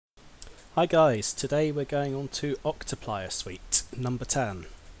Hi guys, today we're going on to Octoplier Suite, number 10.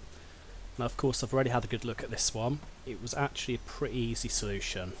 Now of course I've already had a good look at this one. It was actually a pretty easy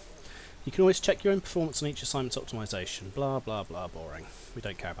solution. You can always check your own performance on each assignment's optimization, blah blah blah, boring. We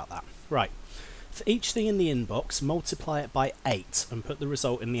don't care about that. Right, for each thing in the inbox, multiply it by 8 and put the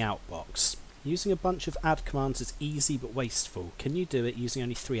result in the outbox. Using a bunch of add commands is easy but wasteful. Can you do it using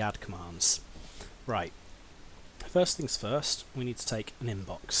only 3 add commands? Right, first things first, we need to take an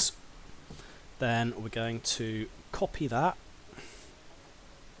inbox. Then we're going to copy that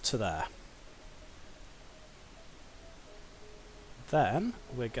to there. Then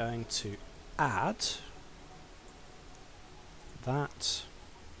we're going to add that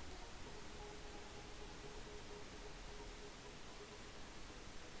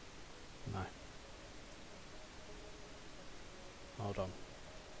no. Hold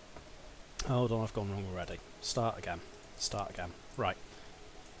on, I've gone wrong already. Start again. Right.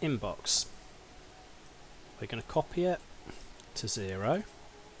 Inbox. We're going to copy it to 0.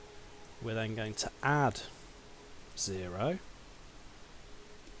 We're then going to add 0.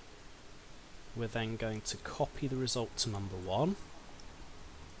 We're then going to copy the result to number 1.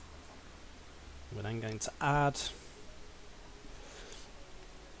 We're then going to add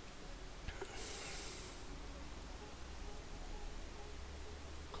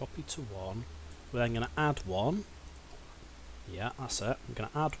copy to 1. We're then going to add 1. Yeah, that's it. I'm going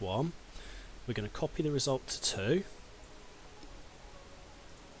to add 1. We're going to copy the result to 2.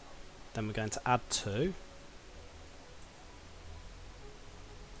 Then we're going to add 2.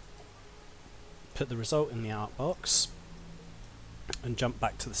 Put the result in the outbox and jump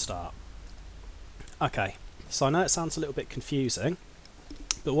back to the start. Okay, so I know it sounds a little bit confusing,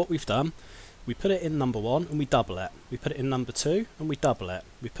 but what we've done, we put it in number 1 and we double it. We put it in number 2 and we double it.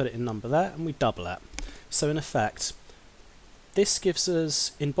 We put it in number there and we double it. So in effect, this gives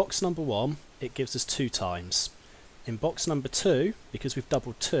us, in box number 1, it gives us 2 times. In box number 2, because we've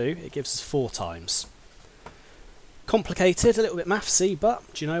doubled 2, it gives us 4 times. Complicated, a little bit mathsy,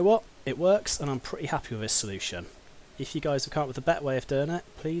 but do you know what? It works and I'm pretty happy with this solution. If you guys have come up with a better way of doing it,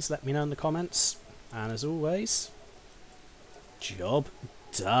 please let me know in the comments. And as always, job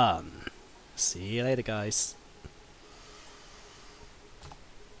done. See you later, guys.